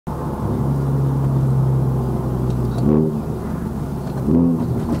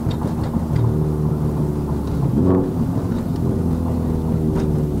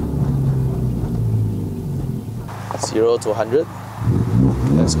0 to 100.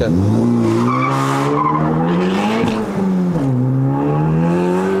 That's good.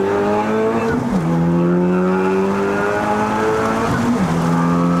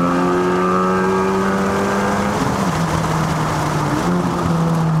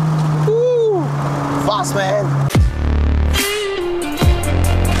 Woo! Fast, man.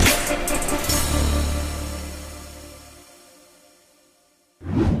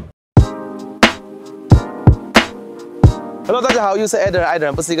 Hello， 大家好，又是爱的人，爱的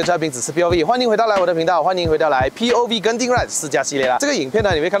人不是一个差评，只是 POV。欢迎回到我的频道，欢迎回到POV 跟定 Ride 试驾系列啦。这个影片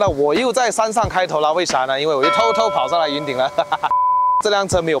呢，你会看到我又在山上开头啦，为啥呢？因为我又偷偷跑上来云顶了。这辆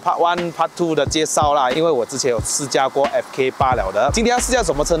车没有 Part 1、Part 2的介绍啦，因为我之前有试驾过 FK8 了的。今天要试驾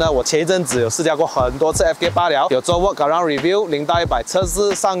什么车呢？我前一阵子有试驾过很多次 FK8 了，有做 Volk around review， 0到100测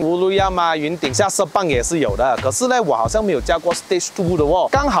试，上乌鲁亚嘛、云顶下射棒也是有的。可是呢，我好像没有驾过 Stage 2的哦。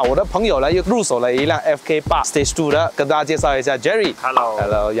刚好我的朋友呢又入手了一辆 FK8 Stage 2的，跟大家介绍一下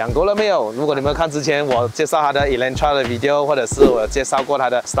Jerry。Hello， 养过了没有？如果你们看之前我介绍他的 Elantra 的 video， 或者是我有介绍过他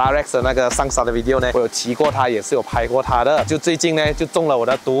的 StarX 的那个上沙的 video 呢，我有骑过他，也是有拍过他的。就最近呢，就中了我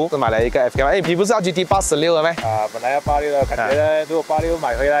的毒。买了一个 FK8， 哎，你不是要 GT86了咩？本来要86的，感觉呢，如果86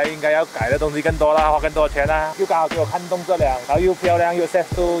买回来，应该要改的东西更多啦，花更多钱啦。又刚好给我看中这辆，然后又漂亮，又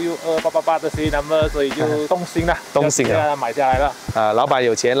Set2， 又2888的 Series number， 所以就动心了，动心了，买下来了。老板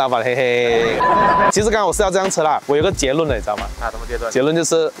有钱，老板嘿嘿。其实刚刚我试到这辆车啦，我有个结论了，你知道吗？什么结论？结论就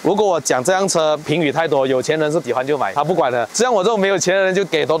是，如果我讲这辆车评语太多，有钱人是喜欢就买，他不管的。像我这种没有钱的人，就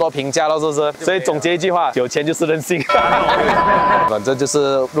给多多评价了，是不是？所以总结一句话，有钱就是任性。反正就是。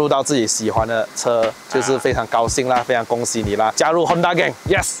入到自己喜欢的车，就是非常高兴啦，非常恭喜你啦！加入 Honda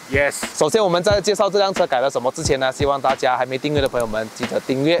Gang，Yes。首先我们在介绍这辆车改了什么之前呢，希望大家还没订阅的朋友们记得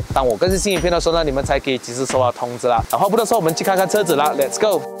订阅。当我更新新影片的时候呢，你们才可以及时收到通知啦。话不多说，我们去看看车子啦 ，Let's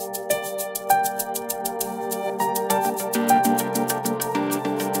go。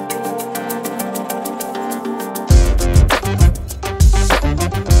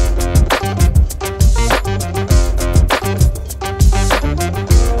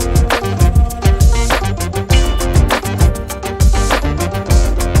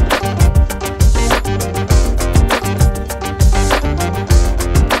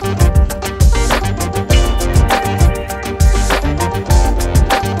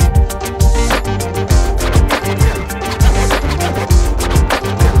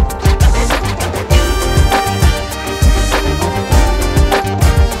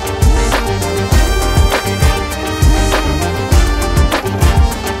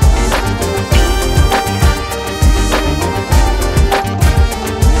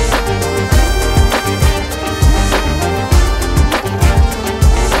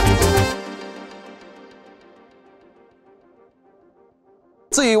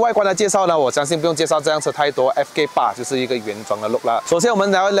至于外观的介绍呢，我相信不用介绍这辆车太多 ，FK8 就是一个原装的 look 啦。首先我们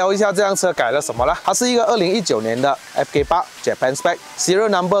来聊一下这辆车改了什么啦。它是一个2019年的 FK8 Japan Spec，Serial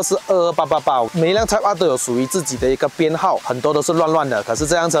Number 是22888，每一辆 Type R 都有属于自己的一个编号，很多都是乱乱的。可是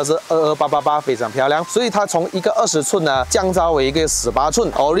这辆车是22888，非常漂亮。所以它从一个20寸呢降噪为一个18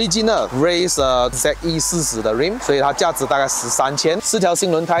寸 Original Race ZE40的 rim， 所以它价值大概13,000。4条新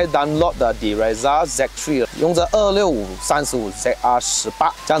轮胎 Dunlop Direzza Z3， 用着265/35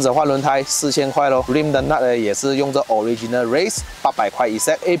 ZR18。这样子换轮胎4000块咯 ，rim 的 nut 也是用着 Original Race 800块一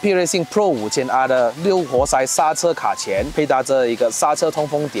set。AP Racing Pro 5000R 的6活塞刹车卡钳，配搭着一个刹车通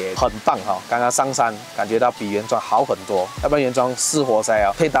风碟，很棒哈。刚刚上山感觉到比原装好很多，要不然原装4活塞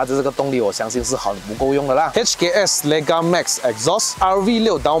啊，配搭着这个动力，我相信是很不够用的啦。HKS Legamax Exhaust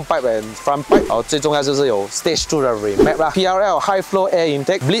RV6 downpipe and front pipe， 好，最重要就是有 Stage 2的 Remap 啦 ，PRL High Flow Air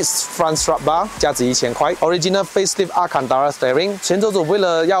Intake Blitz Front Strut Bar， 价值1000块 ，Original facelift Alcantara Steering， 前轴组为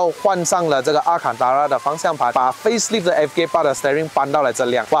了要换上了这个阿坎达拉的方向盘，把 facelift 的 FK8 的 steering 搬到了这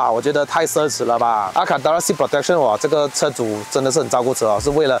辆，哇，我觉得太奢侈了吧！阿坎达拉 Seat Protection， 哇，这个车主真的是很照顾车哦，是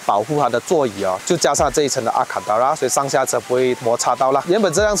为了保护它的座椅哦，就加上这一层的阿坎达拉，所以上下车不会摩擦到啦。原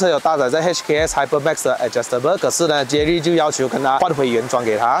本这辆车有搭载在 HKS Hypermax 的 Adjustable， 可是呢 ，Jerry 就要求跟他换回原装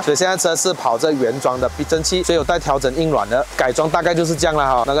给他，所以现在车是跑着原装的避震器，所以有带调整硬软的改装，大概就是这样了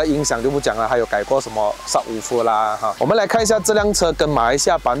哈。那个音响就不讲了，还有改过什么 Subwoofer 啦哈。我们来看一下这辆车跟马来西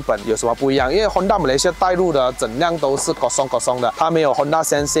亚版本有什么不一样？因为 Honda Malaysia 带入的整辆都是 kosong 的，它没有 Honda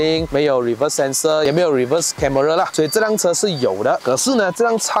Sensing， 没有 Reverse Sensor， 也没有 Reverse Camera 啦，所以这辆车是有的。可是呢，这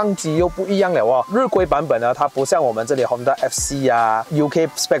辆舱机又不一样了哦。日规版本呢，它不像我们这里 Honda FC 啊 ，UK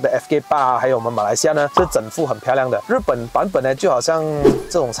Spec 的 FK8 啊，还有我们马来西亚呢，是整副很漂亮的。日本版本呢，就好像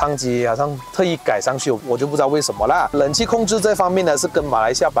这种舱机好像特意改上去，我就不知道为什么啦。冷气控制这方面呢，是跟马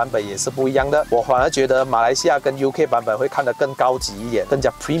来西亚版本也是不一样的。我反而觉得马来西亚跟 UK 版本会看得更高级一眼，更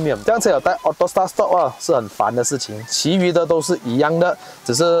加 premium。这辆车有带 auto start 啊，是很烦的事情。其余的都是一样的，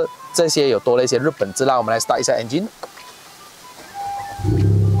只是这些有多了一些日本字啦。我们来 start 一下 engine。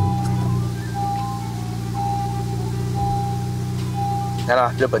 看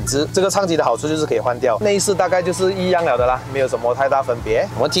啦，日本字。这个唱机的好处就是可以换掉，内饰大概就是一样了的啦，没有什么太大分别。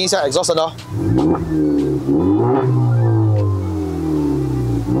我们听一下 exhaust 哦。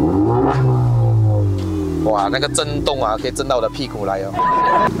哇，那个震动啊，可以震到我的屁股来哦。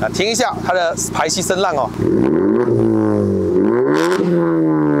啊，听一下它的排气声浪哦。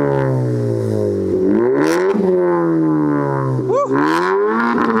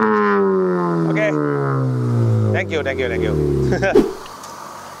OK，Thank you，Thank you，Thank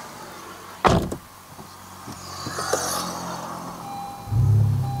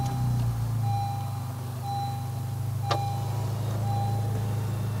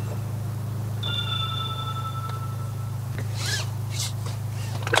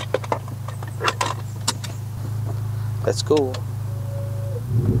go.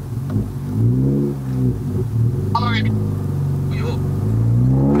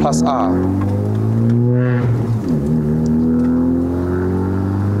 Plus R.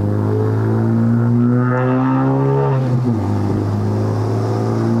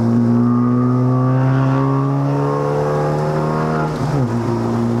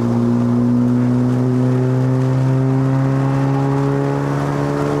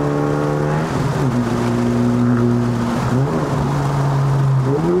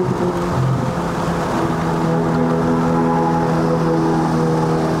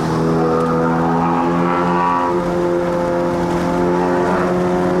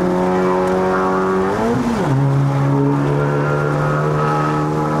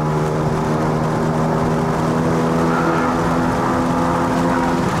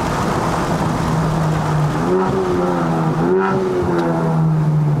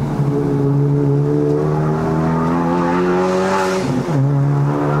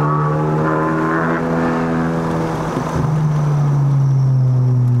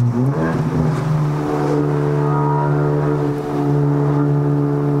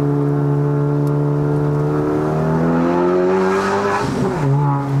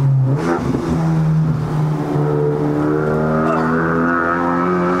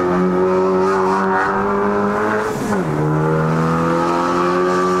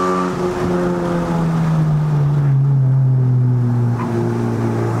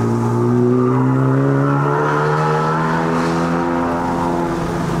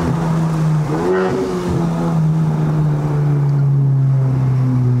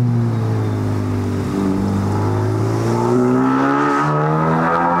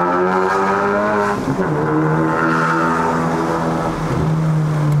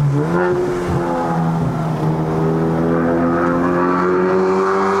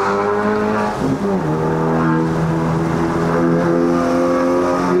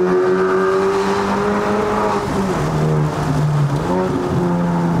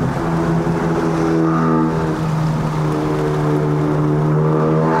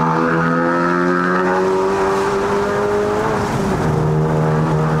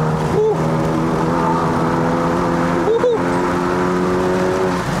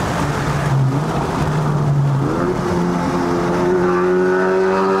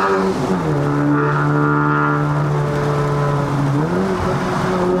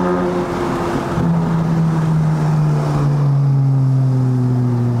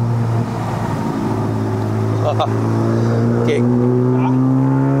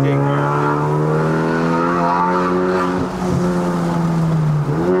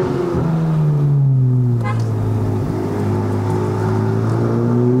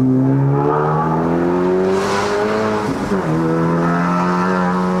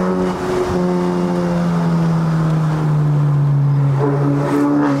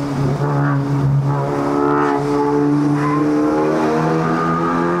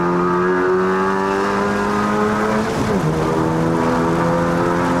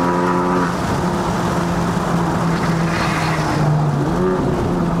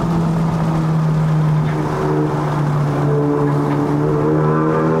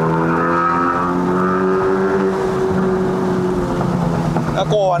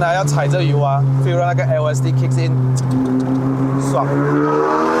过完了要踩着油啊 ，feel 到那个 LSD kicks in， 爽。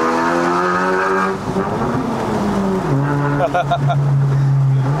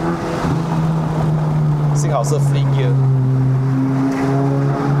幸好是 flick gear。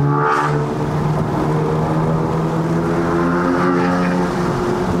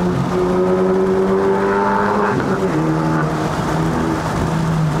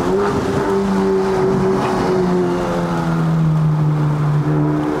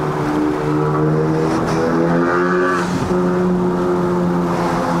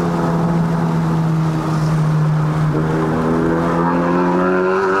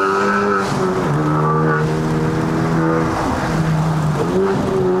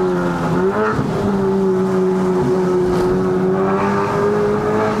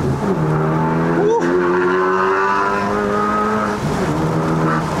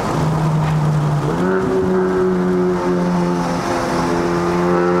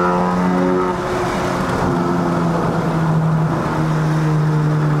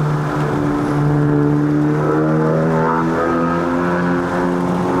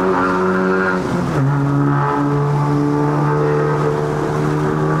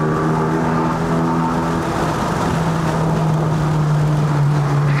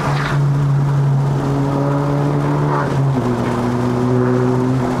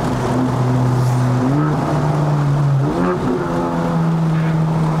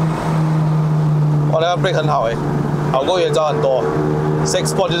很好哎，好过原装很多。6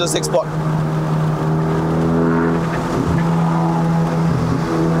 sport 就是6 sport。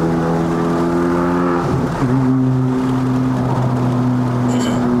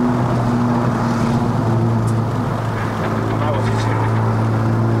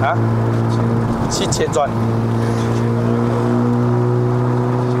啊？7000转。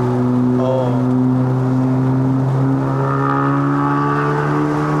哦。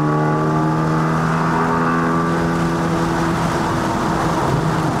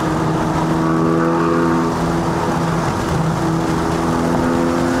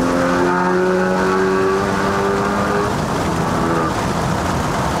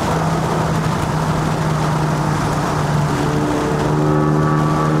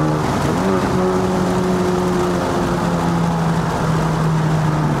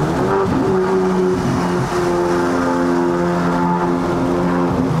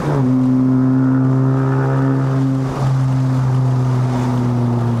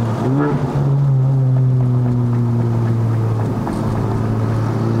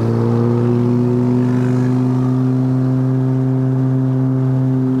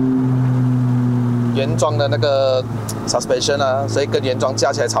原装的那个 suspension 啊，所以跟原装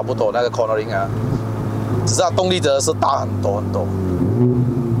加起来差不多那个 cornering 啊，只是它动力真的是大很多很多，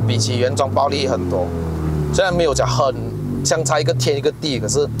比起原装暴力很多。虽然没有讲很相差一个天一个地，可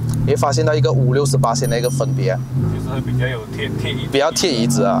是你会发现到一个50-60%的一个分别啊，就是比较有比较贴椅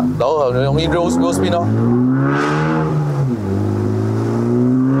子啊，然后很容易 roll spin 哦。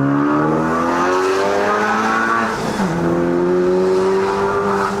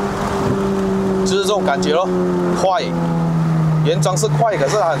就是这种感觉咯，快。原装是快，可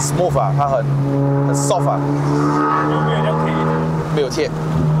是它很 smooth 啊，它很 soft 啊，没有贴。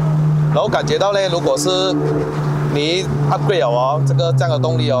然后感觉到呢，如果是你 upgrade 了哦，这样的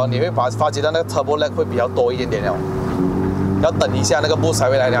动力哦，你会发觉到那个 turbo lag 会比较多一点点哦。要等一下那个 boost 才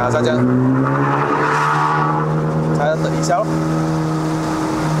会来两下这样，才要等一下咯。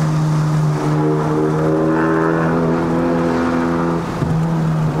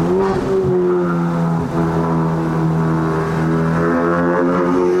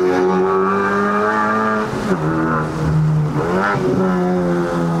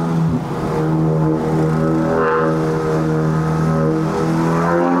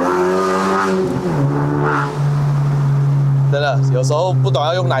真的，有时候不懂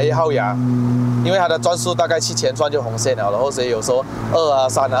要用哪一号牙，因为它的转速大概7000转就红线了，然后所以有时候2啊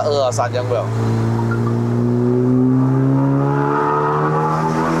3啊2啊3这样不了。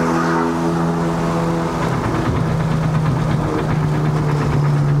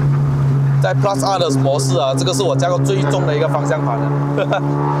在 Plus R 的模式啊，这个是我加过最重的一个方向盘了。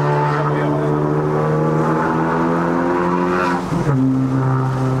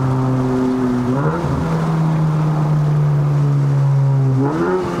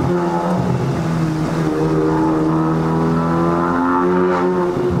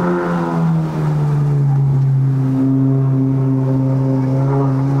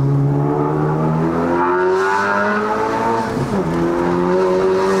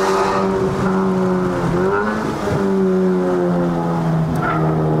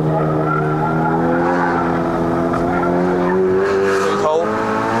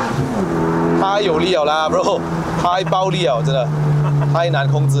有力了啦 ，bro， 太暴力了，真的太难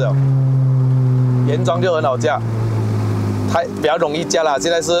控制了。原装就很好驾，比较容易驾啦。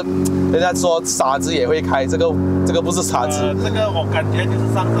现在是人家说傻子也会开，这个不是傻子。这个我感觉就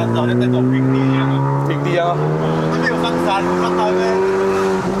是上山好像那种平地一样啊。平地啊。这边有上山，有看到没？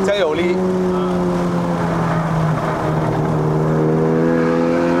这样有力。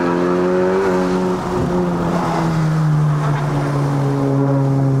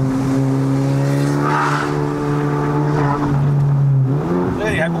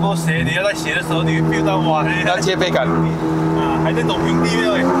还不够斜，你要在斜的时候，你会 feel 到哇，那贴背感啊，还在走平地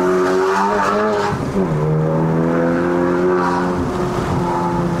面。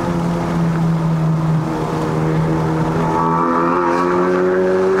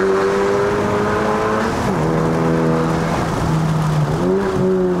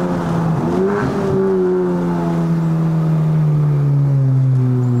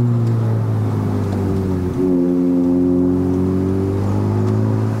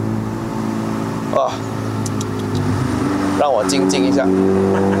让我静静一下。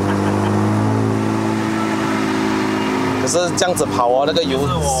可是这样子跑啊，那个油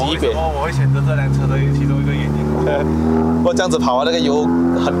洗一遍。我会选择这辆车的其中一个原因。不过这样子跑啊，那个油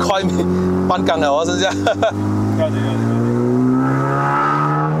很快半缸了哦，是这样。要紧。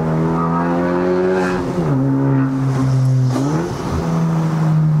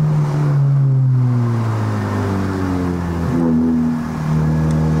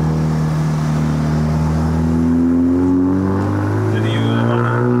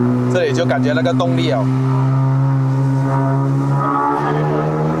感觉那个动力哦。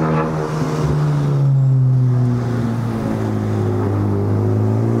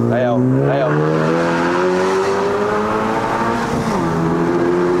还有。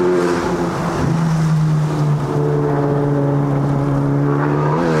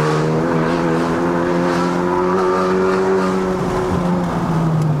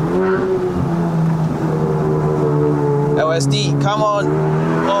LSD, come on.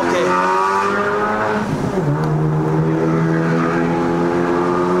 Okay.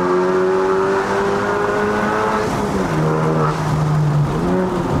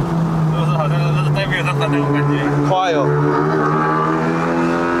 就是好像是在没有上山那种感觉。快哦。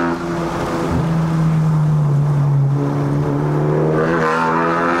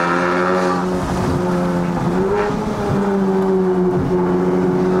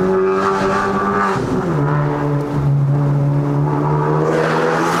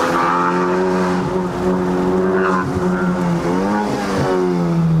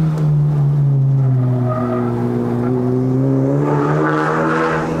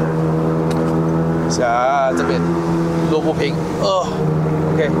这边路不平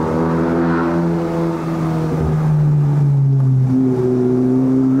，OK。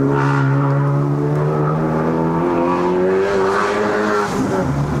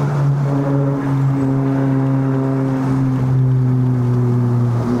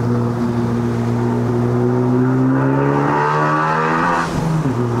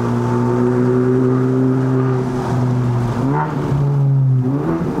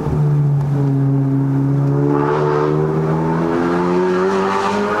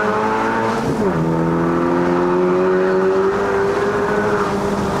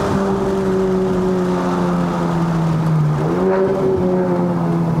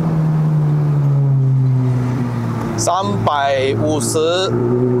353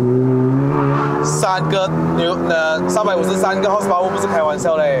个353个 horsepower 不是开玩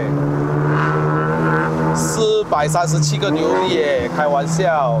笑嘞，437个牛力耶，开玩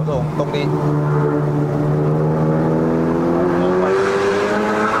笑，这种动力。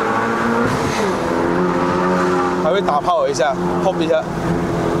还会打炮一下 ，pop 一下。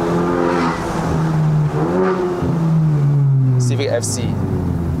Civic FC。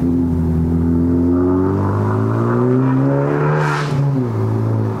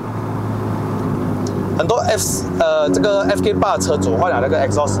很多这个 FK8 车主换了那个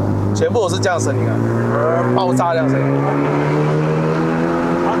exhaust， 全部都是这样的声音啊，爆炸这样声音。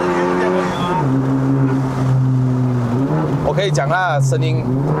我可以讲啦，声音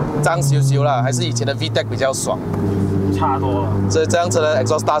脏羞羞啦，还是以前的 VTEC 比较爽，差多了。这辆车的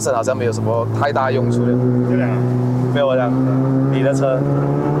exhaust 大声好像没有什么太大用处了。这辆没有这样，你的车。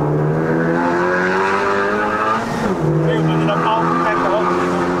没有你的包太高。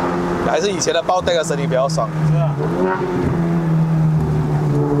还是以前的爆带的声音比较爽。是啊。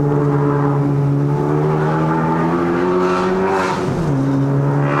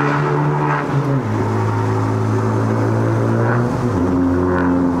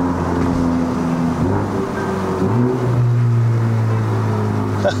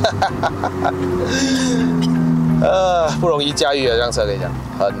不容易驾驭啊，这辆车跟你讲，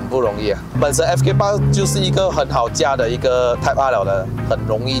很不容易啊。本身 FK8 就是一个很好驾的一个 Type R 了的，很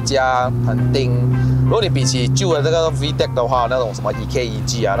容易驾，很定。如果你比起旧的那个 VTEC 的话，那种什么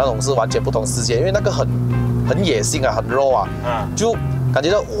EK1G 啊，那种是完全不同世界，因为那个很野性啊，很 raw 啊，就感觉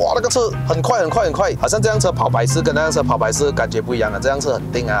到哇，那个车很快，好像这辆车跑百次跟那辆车跑百次感觉不一样啊。这辆车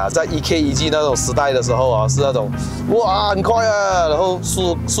很定啊，在 EK1G 那种时代的时候啊，是那种哇很快啊，然后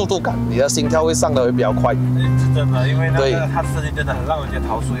速度感，你的心跳会上的会比较快。是真的，因为那个它声音真的很让人家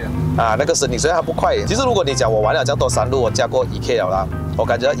陶醉啊。那个声音虽然它不快，其实如果你讲我玩了这样多山路，我驾过 EK 了啦，我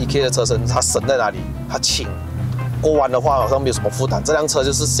感觉到 EK 的车身它省在哪里？它轻。过弯的话好像没有什么负担，这辆车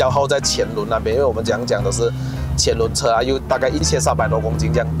就是消耗在前轮那边，因为我们讲的是前轮车啊，又大概1300多公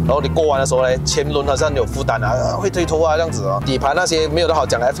斤这样，然后你过弯的时候呢，前轮好像有负担啊，会推脱啊这样子哦。底盘那些没有的好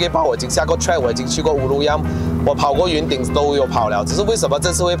讲 ，FK8 我已经下过 track， 我已经去过乌鲁央，我跑过云顶都有跑了，只是为什么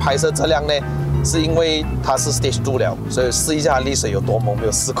这次会拍摄这辆呢？是因为它是 Stage 2了，所以试一下沥水有多猛，没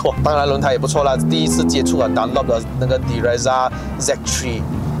有试过。当然轮胎也不错啦，第一次接触了 Dunlop 的那个 Direzza Z3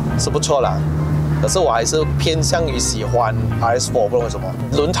 是不错啦。可是我还是偏向于喜欢 RS4， 不知道为什么。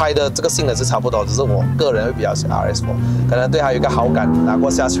轮胎的这个性能是差不多，只是我个人会比较喜欢 RS4， 可能对它有一个好感，拿过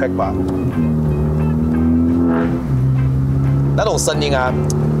下 track 吧。那种声音啊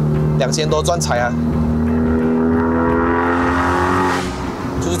，2000多转才啊，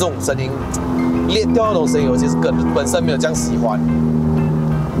就是这种声音，裂掉那种声音，我其实本身没有这样喜欢。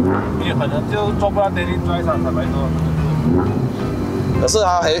你可能就做不到 daily drive 上300多。可是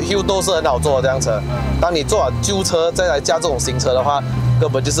它Hill 都是很好做的这辆车。当你做好旧车再来加这种新车的话，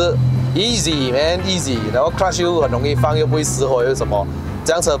根本就是 easy man easy。然后 clutch 又很容易放，又不会失火，又什么。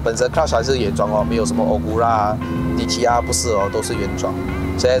这辆车本身 clutch 还是原装哦，没有什么 Ogura 啊、DT 啊，不是哦，都是原装。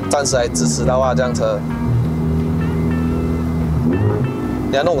现在暂时还支持的话，这辆车，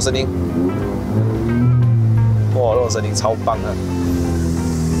你看那种声音，哇，那种声音超棒的。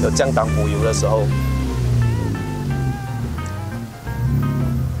有降档补油的时候。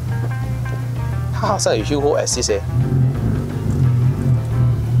 它好像有 HKS Assist，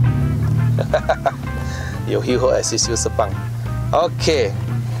 有 HKS Assist 就是棒。OK，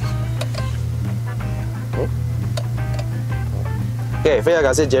 OK， 非常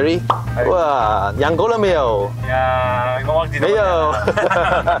感谢 Jerry。哇，养够了没有？呀，我忘记了。没有。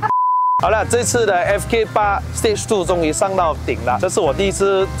好了，这次的 FK8 Stage 2终于上到顶了。这是我第一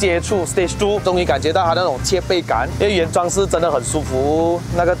次接触 Stage 2，终于感觉到它那种贴背感。因为原装是真的很舒服，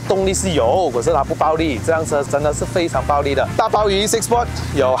那个动力是有，可是它不暴力。这辆车真的是非常暴力的。大包鱼 6 Sport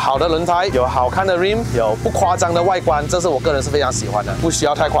有好的轮胎，有好看的 rim， 有不夸张的外观，这是我个人是非常喜欢的。不需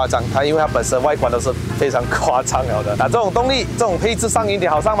要太夸张，它因为它本身外观都是非常夸张了的。那这种动力、这种配置上一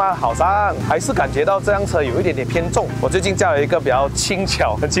点好上吗？好上，还是感觉到这辆车有一点点偏重。我最近叫了一个比较轻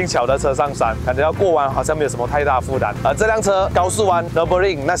巧、很轻巧的车。 上山，感觉到过弯好像没有什么太大负担。而这辆车高速弯、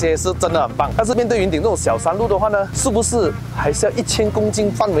doubling 那些是真的很棒。但是面对云顶这种小山路的话呢，是不是还是要1000公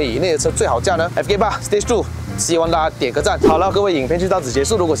斤范围以内的车最好驾呢 ？FK8 Stage 2，希望大家点个赞。好了，各位，影片就到此结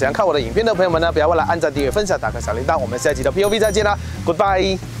束。如果想要看我的影片的朋友们呢，不要忘了按赞、订阅、分享、打开小铃铛。我们下期的 POV 再见啦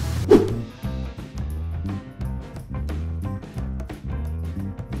 ，Goodbye。